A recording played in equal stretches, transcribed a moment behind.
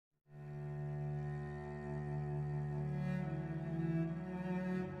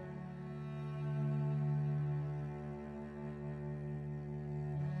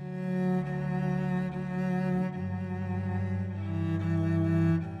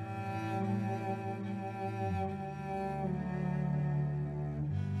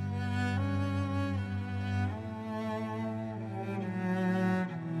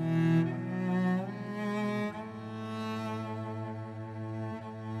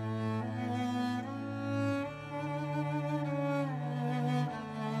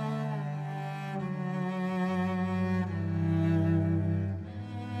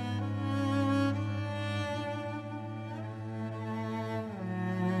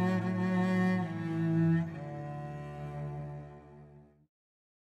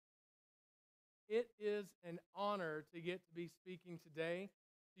it is an honor to get to be speaking today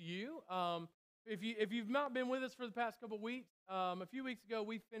to you. If you've not been with us for the past couple of weeks, a few weeks ago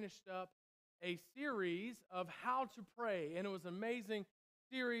we finished up a series of how to pray, and it was an amazing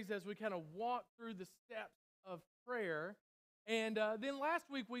series as we kind of walked through the steps of prayer. And then last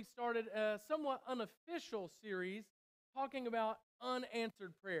week we started a somewhat unofficial series talking about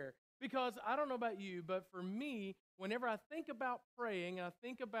unanswered prayer. Because I don't know about you, but for me, whenever I think about praying and I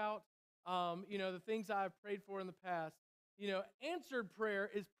think about the things I've prayed for in the past, answered prayer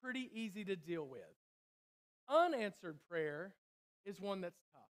is pretty easy to deal with. Unanswered prayer is one that's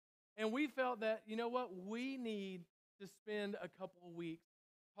tough. And we felt that, you know what, we need to spend a couple of weeks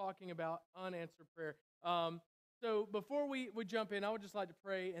talking about unanswered prayer. So before we jump in, I would just like to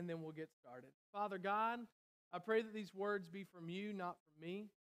pray and then we'll get started. Father God, I pray that these words be from you, not from me.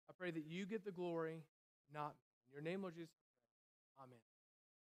 I pray that you get the glory, not me. In your name, Lord Jesus, I pray. Amen.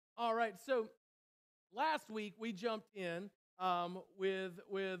 All right, so last week we jumped in with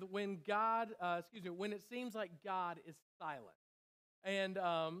when it seems like God is silent, and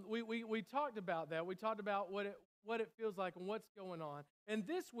we talked about that. We talked about what it feels like and what's going on. And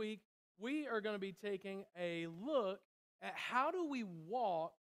this week we are going to be taking a look at how do we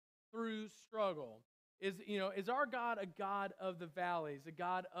walk through struggle. Is our God a God of the valleys, a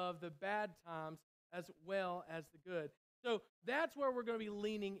God of the bad times as well as the good? So that's where we're going to be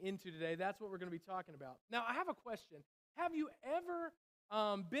leaning into today. That's what we're going to be talking about. Now, I have a question. Have you ever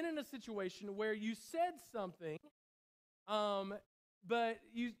been in a situation where you said something, but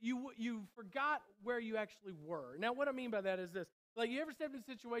you forgot where you actually were? Now, what I mean by that is this. Like, you ever stepped in a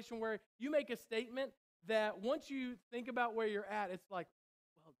situation where you make a statement that once you think about where you're at, it's like,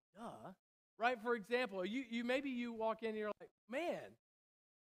 well, duh. Right? For example, you walk in and you're like, man,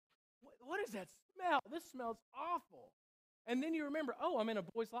 what is that smell? This smells awful. And then you remember, oh, I'm in a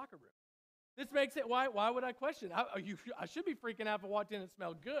boys' locker room. This makes it, why would I question? I should be freaking out if I walked in and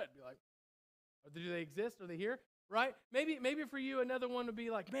smelled good. Be like, do they exist? Are they here? Right? Maybe for you, another one would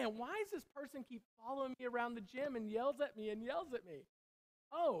be like, man, why does this person keep following me around the gym and yells at me and yells at me?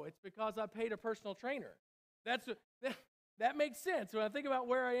 Oh, it's because I paid a personal trainer. That makes sense when I think about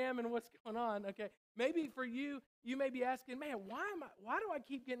where I am and what's going on. Okay, maybe for you, you may be asking, man, why do I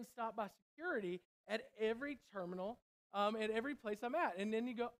keep getting stopped by security at every terminal, at every place I'm at? And then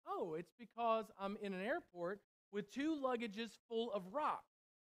you go, oh, it's because I'm in an airport with 2 luggages full of rocks.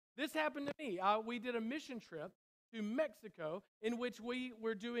 This happened to me. We did a mission trip to Mexico in which we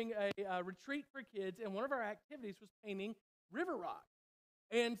were doing a retreat for kids, and one of our activities was painting river rocks.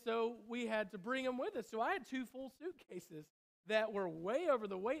 And so we had to bring them with us. So I had 2 full suitcases that were way over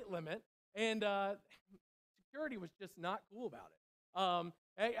the weight limit, and security was just not cool about it.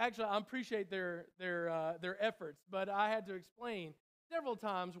 Actually, I appreciate their efforts, but I had to explain several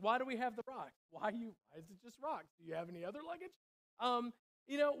times, why do we have the rocks? Why is it just rocks? Do you have any other luggage?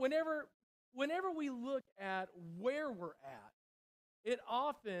 Whenever we look at where we're at, it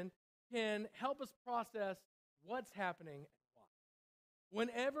often can help us process what's happening and why.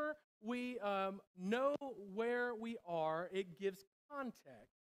 Whenever we know where we are, it gives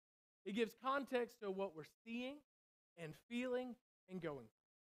context. It gives context to what we're seeing and feeling and going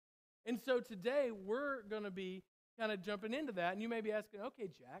through. And so today we're going to be kind of jumping into that. And you may be asking, okay,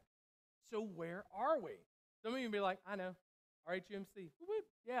 Jack, so where are we? Some of you may be like, I know, RHUMC. Woo-woo.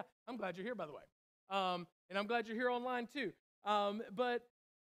 Yeah, I'm glad you're here, by the way. And I'm glad you're here online too. But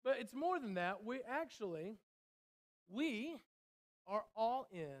it's more than that. We are all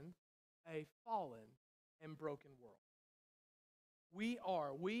in a fallen and broken world. We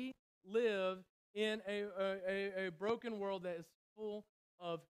live in a broken world that is full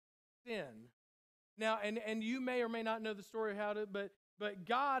of sin. Now, and you may or may not know the story of how to, but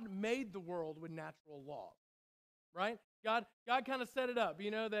God made the world with natural laws, right? God kind of set it up,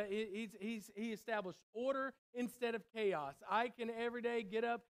 that He established order instead of chaos. I can every day get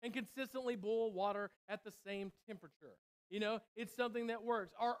up and consistently boil water at the same temperature. It's something that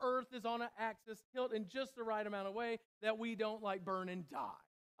works. Our earth is on an axis tilt in just the right amount of way that we don't burn and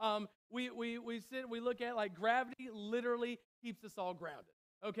die. We look at gravity literally keeps us all grounded.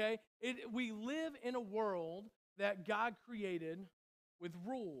 Okay, we live in a world that God created with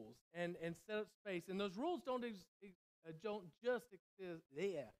rules and set up space, and those rules don't just exist.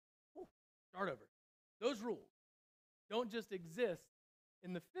 Yeah, start over. Those rules don't just exist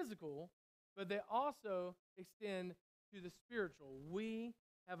in the physical, but they also extend to the spiritual. We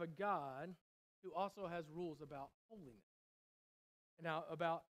have a God who also has rules about holiness. Now,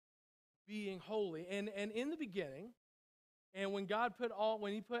 about being holy. And in the beginning, and when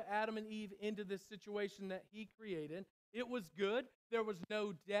He put Adam and Eve into this situation that He created, it was good. There was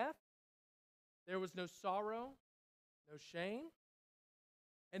no death. There was no sorrow, no shame,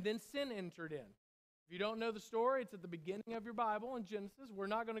 and then sin entered in. If you don't know the story, it's at the beginning of your Bible in Genesis. We're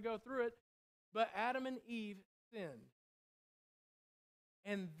not going to go through it, but Adam and Eve sinned.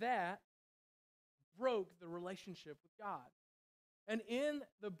 And that broke the relationship with God. And in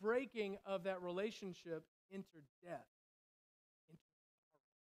the breaking of that relationship entered death.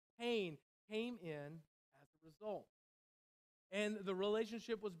 Pain came in as a result. And the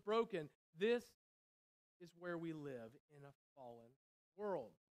relationship was broken. This is where we live in a fallen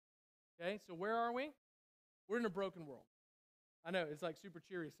world. Okay, so where are we? We're in a broken world. I know, it's like super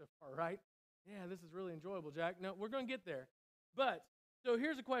cheery so far, right? Yeah, this is really enjoyable, Jack. No, we're going to get there. But, so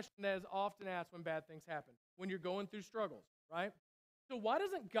here's a question that is often asked when bad things happen, when you're going through struggles, right? So why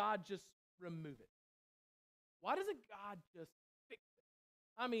doesn't God just remove it? Why doesn't God just fix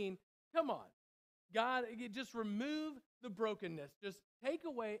it? I mean, come on. God, just remove the brokenness. Just take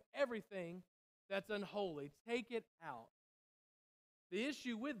away everything that's unholy. Take it out. The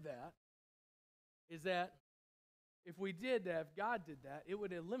issue with that is that if we did that, if God did that, it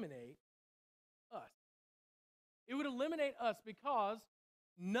would eliminate us. It would eliminate us because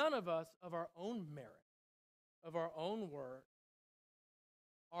none of us of our own merit, of our own work,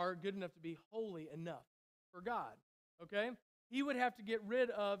 are good enough to be holy enough for God. Okay? He would have to get rid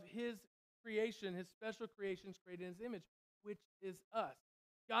of his creation, his special creations created in his image, which is us.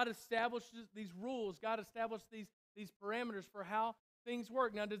 God established these rules. God established these parameters for how things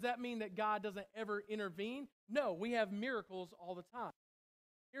work. Now, does that mean that God doesn't ever intervene? No, we have miracles all the time.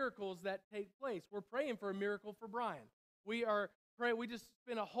 Miracles that take place. We're praying for a miracle for Brian. We just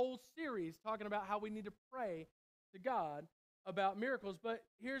spent a whole series talking about how we need to pray to God about miracles. But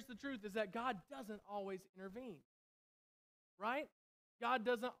here's the truth, is that God doesn't always intervene. Right? God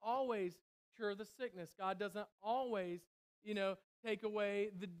doesn't always cure the sickness. God doesn't always, take away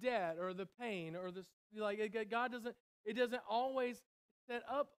the debt or the pain or God doesn't, it doesn't always set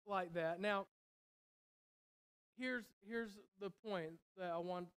up like that. Now, here's the point that I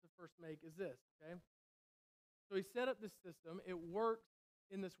want to first make is this, okay? So he set up this system. It works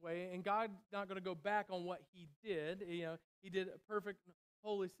in this way, and God's not going to go back on what he did. He did a perfect,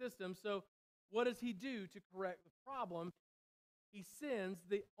 holy system. So what does he do to correct the problem? He sends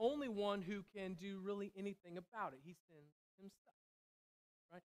the only one who can do really anything about it. He sends himself,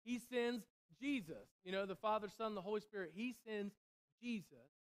 right? He sends Jesus, the Father, Son, the Holy Spirit. He sends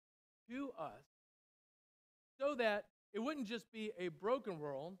Jesus to us so that it wouldn't just be a broken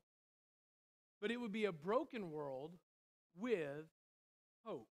world, but it would be a broken world with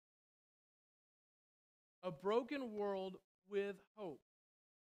hope. A broken world with hope.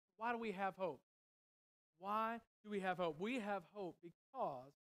 Why do we have hope? Why do we have hope? We have hope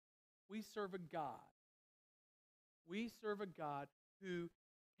because we serve a God. We serve a God who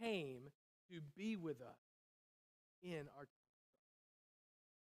came to be with us in our time.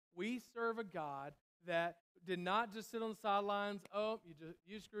 We serve a God that did not just sit on the sidelines. Oh,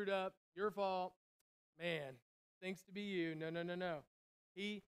 you screwed up. Your fault. Man, thanks to be you. No.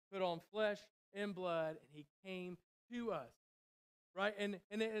 He put on flesh and blood, and he came to us. Right? And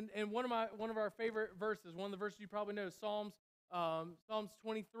one of our favorite verses, one of the verses you probably know, is Psalms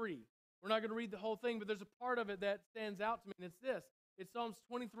 23. We're not going to read the whole thing, but there's a part of it that stands out to me, and it's this. It's Psalms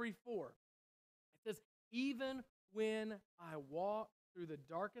 23:4. It says, "Even when I walk through the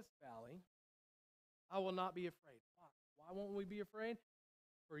darkest valley, I will not be afraid." Why won't we be afraid?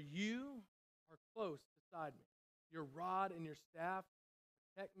 For you are close beside me. Your rod and your staff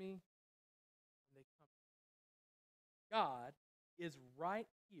protect me, and they comfort me. God is right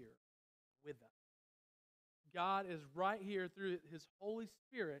here with us. God is right here through his Holy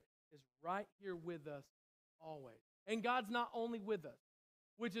Spirit, is right here with us always. And God's not only with us,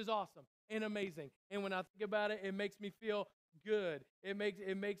 which is awesome and amazing. And when I think about it, it makes me feel good. It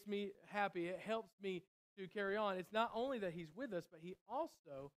makes me happy. It helps me to carry on. It's not only that he's with us, but he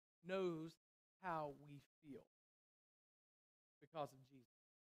also knows how we feel because of Jesus.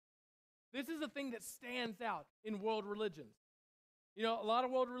 This is a thing that stands out in world religions. A lot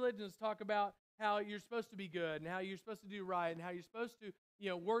of world religions talk about how you're supposed to be good and how you're supposed to do right and how you're supposed to,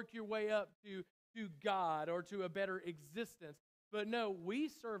 work your way up to God or to a better existence. But no, we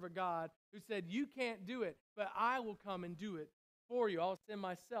serve a God who said, you can't do it, but I will come and do it for you. I'll send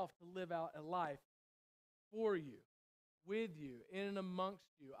myself to live out a life for you, with you, in and amongst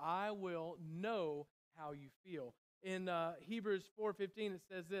you. I will know how you feel. In Hebrews 4:15, it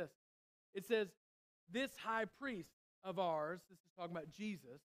says this. It says, this high priest of ours, this is talking about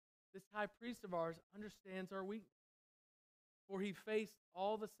Jesus, this high priest of ours understands our weakness. For he faced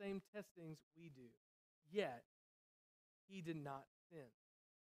all the same testings we do, yet he did not sin.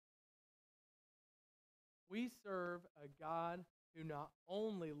 We serve a God who not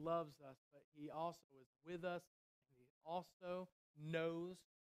only loves us, but he also is with us, and he also knows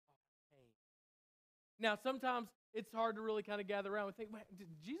our pain. Now, sometimes it's hard to really kind of gather around and think, "Wait, did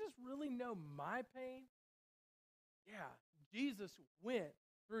Jesus really know my pain?" Yeah, Jesus went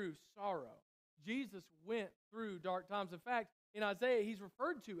through sorrow. Jesus went through dark times. In fact, in Isaiah, he's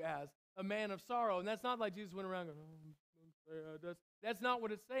referred to as a man of sorrow. And that's not like Jesus went around going, "Oh, I'm sad." That's not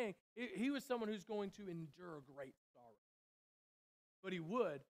what it's saying. He was someone who's going to endure great sorrow. But he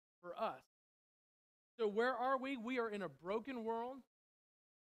would for us. So where are we? We are in a broken world,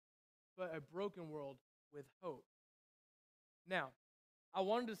 but a broken world with hope. Now, I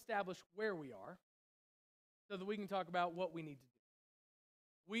wanted to establish where we are so that we can talk about what we need to do.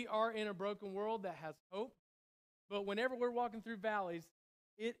 We are in a broken world that has hope, but whenever we're walking through valleys,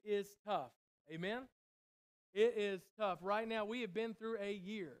 it is tough. Amen? It is tough. Right now, we have been through a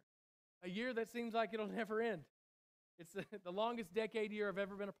year that seems like it'll never end. It's the longest decade year I've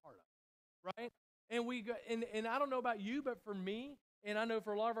ever been a part of, right? And I don't know about you, but for me, and I know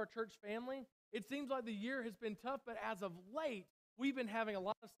for a lot of our church family, it seems like the year has been tough, but as of late, we've been having a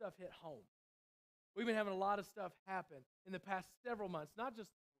lot of stuff hit home. We've been having a lot of stuff happen in the past several months, not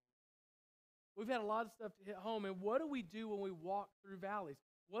just we've had a lot of stuff to hit home. And what do we do when we walk through valleys?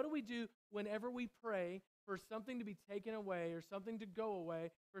 What do we do whenever we pray for something to be taken away or something to go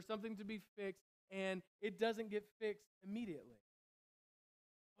away, for something to be fixed, and it doesn't get fixed immediately?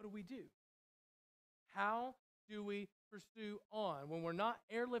 What do we do? How do we pursue on? When we're not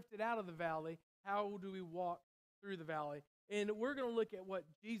airlifted out of the valley, how do we walk through the valley? And we're going to look at what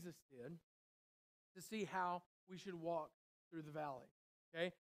Jesus did to see how we should walk through the valley.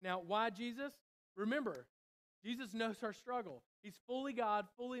 Okay? Now, why Jesus? Remember, Jesus knows our struggle. He's fully God,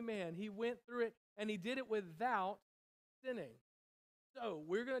 fully man. He went through it, and he did it without sinning. So,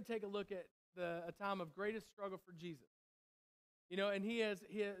 we're going to take a look at a time of greatest struggle for Jesus. You know, and he has,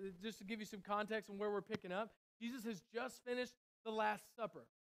 just to give you some context on where we're picking up, Jesus has just finished the Last Supper.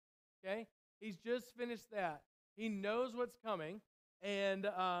 Okay? He's just finished that. He knows what's coming, and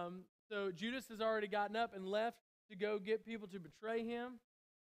so Judas has already gotten up and left to go get people to betray him.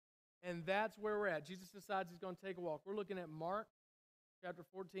 And that's where we're at. Jesus decides he's going to take a walk. We're looking at Mark chapter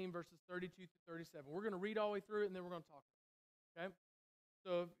 14, verses 32 through 37. We're going to read all the way through it, and then we're going to talk about it. Okay?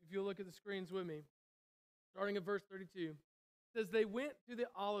 So if you'll look at the screens with me, starting at verse 32, it says, "They went to the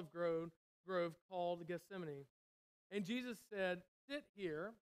olive grove called Gethsemane. And Jesus said, 'Sit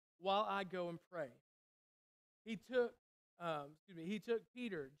here while I go and pray.' He took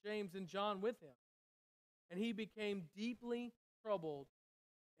Peter, James, and John with him, and he became deeply troubled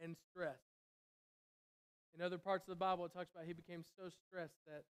and stressed." In other parts of the Bible, it talks about he became so stressed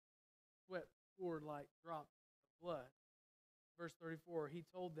that sweat poured like drops of blood. Verse 34, he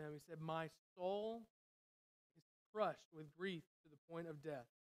told them, he said, "My soul is crushed with grief to the point of death."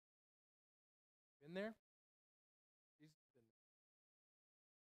 Been there? Jesus has been there.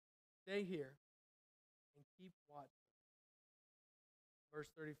 "Stay here and keep watching." Verse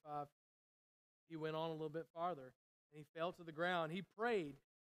 35, he went on a little bit farther, and he fell to the ground. He prayed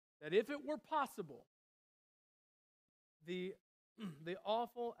that if it were possible, the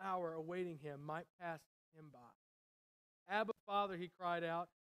awful hour awaiting him might pass him by. "Abba, Father," he cried out,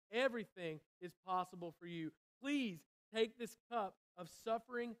 "everything is possible for you. Please take this cup of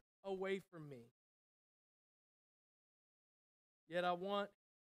suffering away from me. Yet I want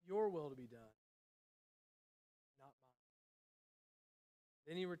your will to be done, not mine."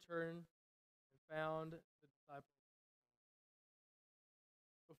 Then he returned and found the disciples.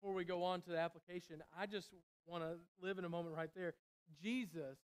 Before we go on to the application, I just want to live in a moment right there.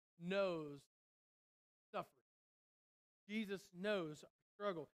 Jesus knows suffering. Jesus knows our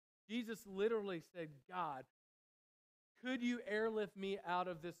struggle. Jesus literally said, "God, could you airlift me out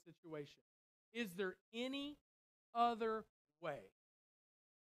of this situation? Is there any other way?"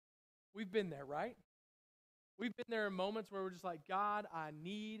 We've been there, right? We've been there in moments where we're just like, "God, I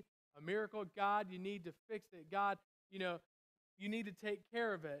need a miracle. God, you need to fix it. God, you need to take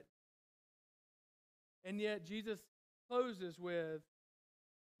care of it." And yet Jesus closes with,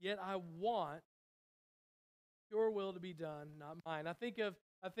 "Yet I want your will to be done, not mine." I think of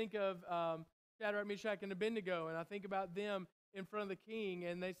Shadrach, Meshach, and Abednego, and I think about them in front of the king,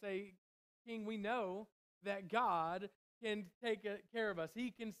 and they say, "King, we know that God can take care of us.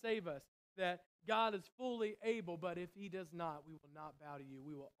 He can save us, that God is fully able, but if he does not, we will not bow to you.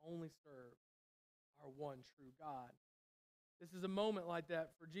 We will only serve our one true God." This is a moment like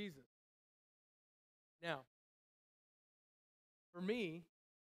that for Jesus. Now, for me,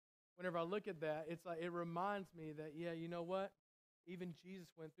 whenever I look at that, it's like it reminds me that, yeah, you know what? Even Jesus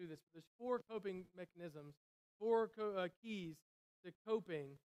went through this. There's 4 coping mechanisms, 4 keys to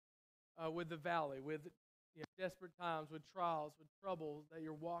coping with the valley, with desperate times, with trials, with troubles that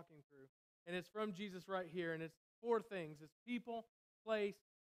you're walking through. And it's from Jesus right here, and it's 4 things. It's people, place,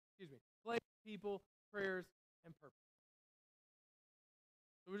 people, prayers, and purpose.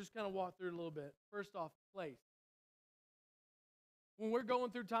 So we'll just kind of walk through it a little bit. First off, place. When we're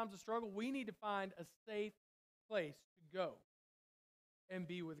going through times of struggle, we need to find a safe place to go and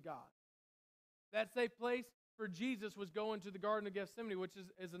be with God. That safe place for Jesus was going to the Garden of Gethsemane, which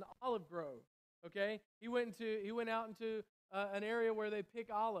is an olive grove. Okay, he went out into an area where they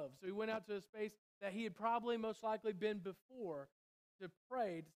pick olives. So he went out to a space that he had probably most likely been before to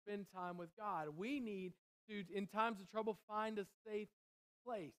pray, to spend time with God. We need to, in times of trouble, find a safe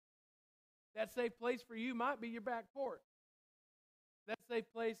place. That safe place for you might be your back porch. That safe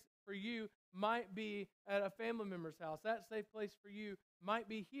place for you might be at a family member's house. That safe place for you might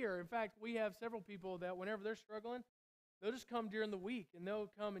be here. In fact, we have several people that whenever they're struggling, they'll just come during the week and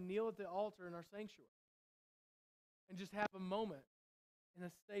they'll come and kneel at the altar in our sanctuary and just have a moment in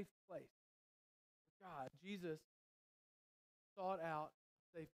a safe place with God. Jesus sought out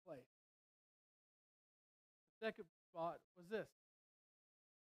a safe place. The second spot was this,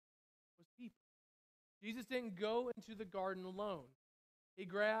 was people. Jesus didn't go into the garden alone. He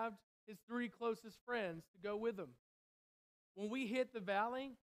grabbed his 3 closest friends to go with him. When we hit the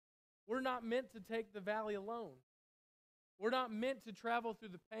valley, we're not meant to take the valley alone. We're not meant to travel through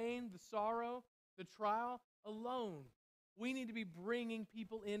the pain, the sorrow, the trial alone. We need to be bringing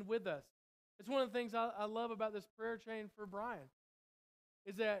people in with us. It's one of the things I love about this prayer chain for Brian,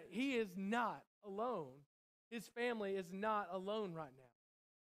 is that he is not alone. His family is not alone right now.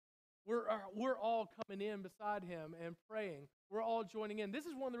 We're all coming in beside him and praying. We're all joining in. This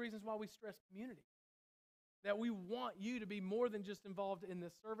is one of the reasons why we stress community. That we want you to be more than just involved in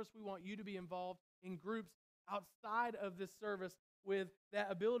this service. We want you to be involved in groups outside of this service with that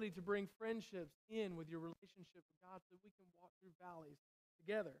ability to bring friendships in with your relationship with God so we can walk through valleys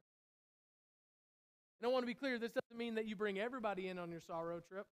together. And I want to be clear, this doesn't mean that you bring everybody in on your sorrow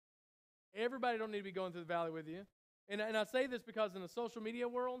trip. Everybody don't need to be going through the valley with you. And I say this because in the social media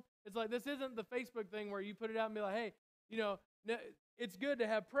world, it's like this isn't the Facebook thing where you put it out and be like, hey, it's good to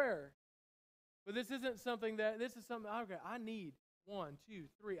have prayer. But this is something, okay, I need 1, 2,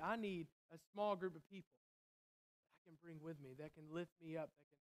 3. I need a small group of people that I can bring with me, that can lift me up, that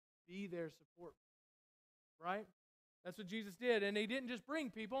can be there, support me. Right? That's what Jesus did. And he didn't just bring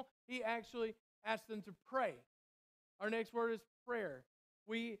people, he actually asked them to pray. Our next word is prayer.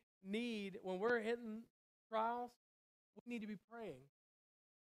 We need, when we're hitting trials, we need to be praying.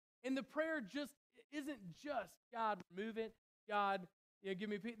 And the prayer isn't just, God, remove it, God, give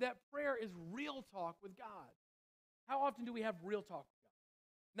me peace. That prayer is real talk with God. How often do we have real talk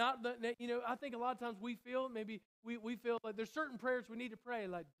with God? Not that, I think a lot of times we feel like there's certain prayers we need to pray,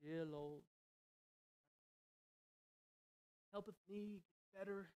 like, dear Lord, helpeth me get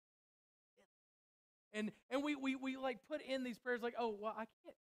better. And we like put in these prayers like, oh, well, I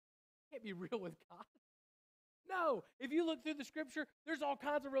can't be real with God. No, if you look through the scripture, there's all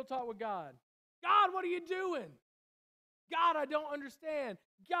kinds of real talk with God. God, what are you doing? God, I don't understand.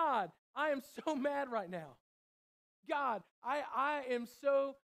 God, I am so mad right now. God, I am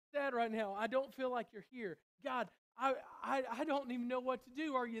so sad right now. I don't feel like you're here. God, I don't even know what to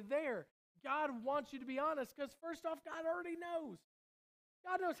do. Are you there? God wants you to be honest because first off, God already knows.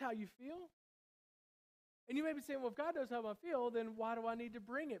 God knows how you feel. And you may be saying, well, if God knows how I feel, then why do I need to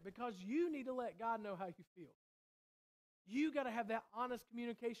bring it? Because you need to let God know how you feel. You got to have that honest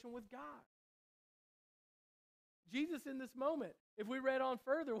communication with God. Jesus in this moment, if we read on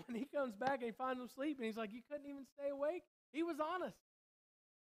further, when he comes back and he finds them sleeping, he's like, you couldn't even stay awake? He was honest.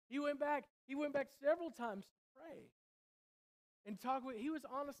 He went back several times to pray and talk with, he was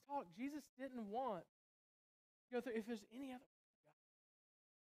honest talk. Jesus didn't want to go through, if there's any other way, God.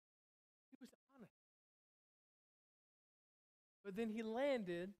 He was honest. But then he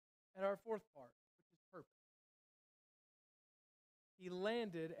landed at our 4th part, which is purpose. He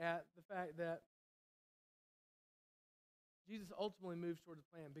landed at the fact that Jesus ultimately moves towards a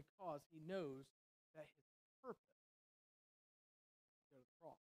plan because he knows that his purpose is to go to the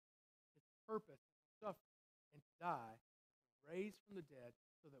cross. His purpose is to suffer and to die, to raise from the dead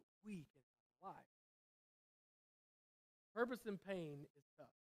so that we can have life. Purpose in pain is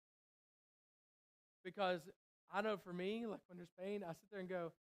tough. Because I know for me, like when there's pain, I sit there and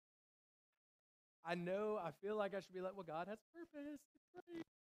go, I feel like I should be like, well, God has purpose. Great.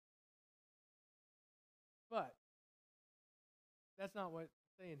 But that's not what it's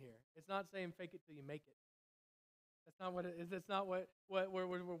saying here. It's not saying fake it till you make it. That's not what it is. That's not what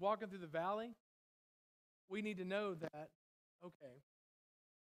we're walking through the valley. We need to know that, okay,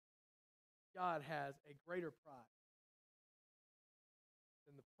 God has a greater prize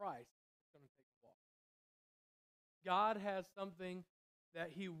than the price it's going to take to walk. God has something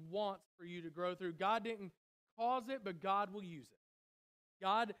that He wants for you to grow through. God didn't cause it, but God will use it.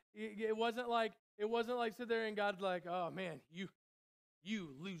 God, it wasn't like sit there and God's like, oh man, you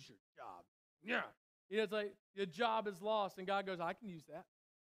lose your job. Yeah. It's like your job is lost, and God goes, I can use that.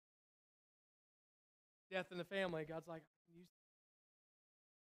 Death in the family, God's like, I can use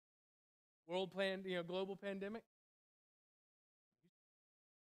that. Global pandemic.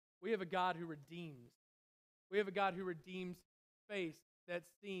 We have a God who redeems. We have a God who redeems space that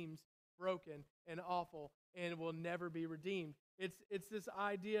seems broken and awful and will never be redeemed. It's this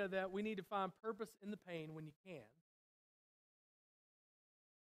idea that we need to find purpose in the pain when you can.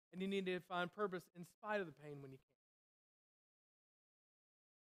 And you need to find purpose in spite of the pain when you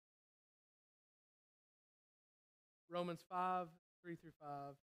can. Romans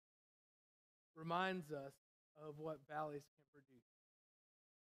 5:3-5 reminds us of what valleys can produce.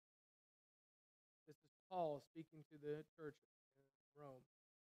 This is Paul speaking to the church in Rome.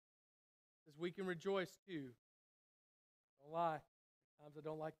 It says, we can rejoice too. Don't lie. Sometimes I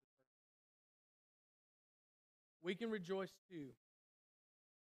don't like this verse. We can rejoice too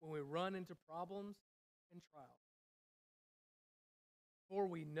when we run into problems and trials. For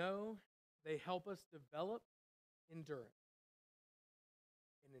we know they help us develop endurance.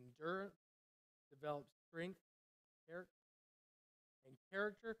 And endurance develops strength, character. And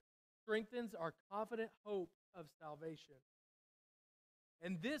character strengthens our confident hope of salvation.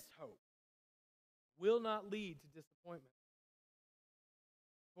 And this hope will not lead to disappointment.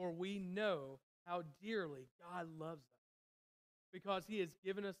 For we know how dearly God loves us, because He has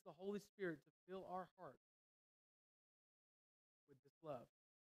given us the Holy Spirit to fill our hearts with this love.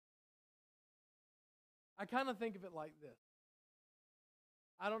 I kind of think of it like this.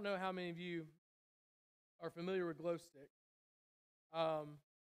 I don't know how many of you are familiar with glow stick, but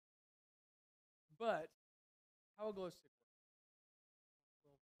how a glow stick works. A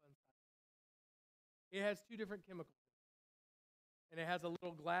little fun fact. It has two different chemicals in it, and it has a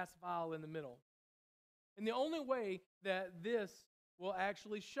little glass vial in the middle. And the only way that this will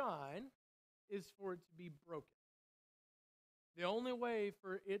actually shine is for it to be broken. The only way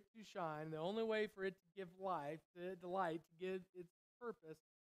for it to shine, the only way for it to give life, the light to give its purpose,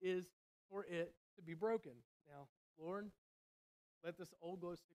 is for it to be broken. Now, Lord, let this old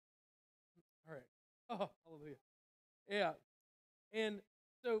glow stick. All right. Oh, hallelujah. Yeah. And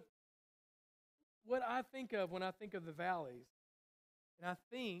so, what I think of when I think of the valleys, and I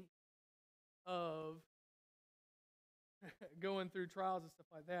think of going through trials and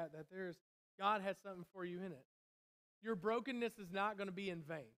stuff like that, that God has something for you in it. Your brokenness is not going to be in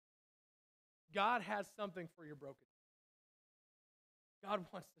vain. God has something for your brokenness. God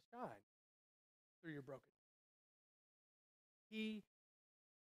wants to shine through your brokenness. He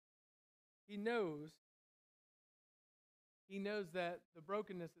knows that the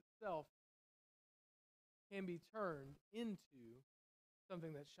brokenness itself can be turned into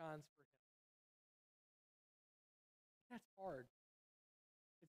something that shines for Him. That's hard.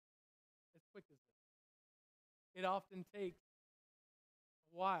 It's as quick as this. It often takes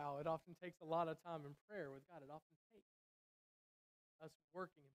a while. It often takes a lot of time in prayer with God. It often takes us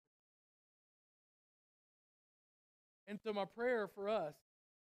working. And so my prayer for us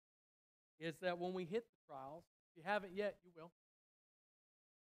is that when we hit the trials, if you haven't yet, you will.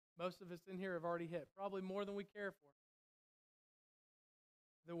 Most of us in here have already hit, probably more than we care for.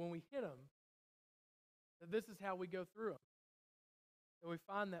 That when we hit them, that this is how we go through them. That we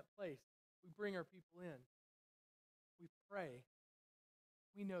find that place. We bring our people in. We pray.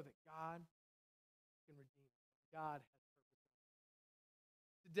 We know that God can redeem us. God has purpose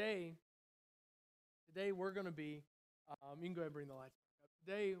in us. Today we're going to be, you can go ahead and bring the lights back up.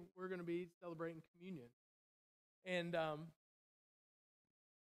 Today we're going to be celebrating communion.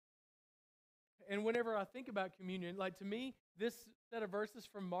 And whenever I think about communion, like to me, this set of verses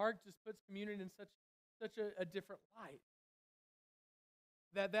from Mark just puts communion in such a different light.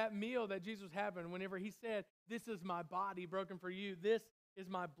 That meal that Jesus was having, whenever He said, this is my body broken for you, this is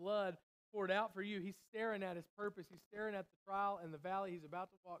my blood poured out for you, He's staring at His purpose. He's staring at the trial and the valley He's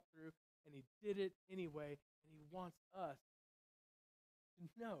about to walk through, and He did it anyway, and He wants us to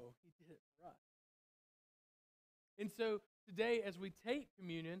know He did it for us. And so today, as we take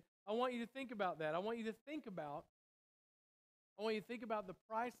communion, I want you to think about that. I want you to think about the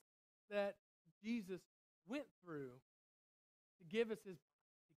price that Jesus went through to give us His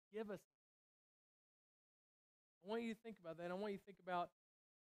body, to give us. I want you to think about that. I want you to think about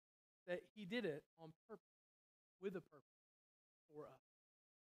that he did it on purpose, with a purpose for us.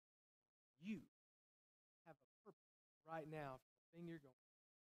 You have a purpose right now for the thing you're going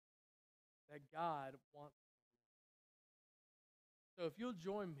through that God wants. So if you'll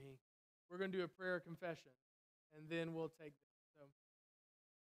join me, we're going to do a prayer of confession, and then we'll take this. So,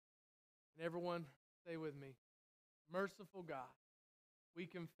 and everyone, say with me, merciful God, we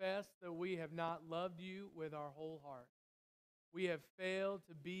confess that we have not loved you with our whole heart. We have failed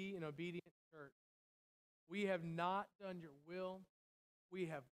to be an obedient church. We have not done your will. We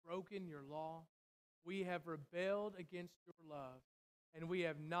have broken your law. We have rebelled against your love, and we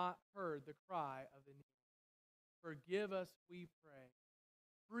have not heard the cry of the needy. Forgive us, we pray.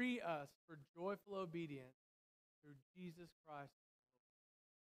 Free us for joyful obedience through Jesus Christ.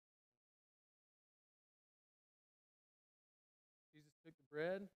 Jesus took the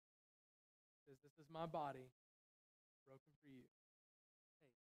bread, says, "This is my body, broken for you." Take.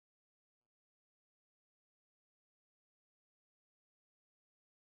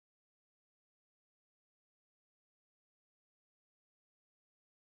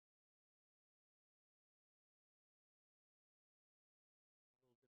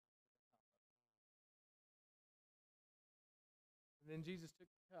 And then Jesus took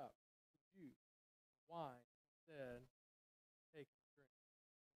the cup, the juice, the wine, and said, "Take and drink.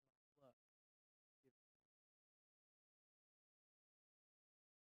 This is my blood. Give it."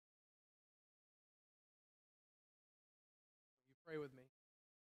 Will you pray with me?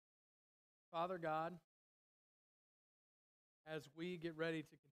 Father God, as we get ready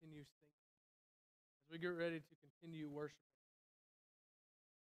to continue singing, as we get ready to continue worshiping,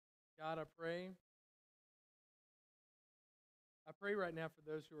 God, I pray right now for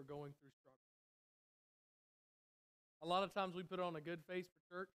those who are going through struggle. A lot of times we put on a good face for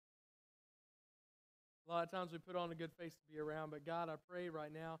church. A lot of times we put on a good face to be around, but God, I pray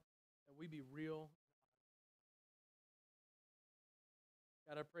right now that we be real.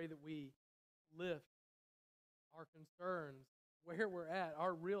 God, I pray that we lift our concerns, where we're at,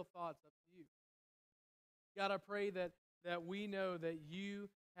 our real thoughts up to you. God, I pray that we know that you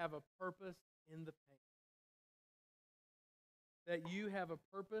have a purpose in the pain. That you have a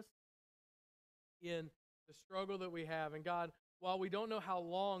purpose in the struggle that we have. And God, while we don't know how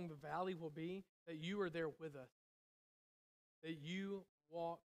long the valley will be, that you are there with us. That you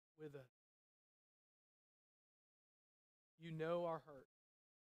walk with us. You know our hurt.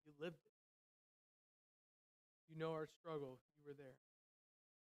 You lived it. You know our struggle. You were there.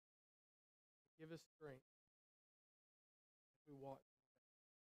 Give us strength as we walk.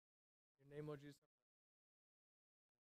 In your name, Lord Jesus.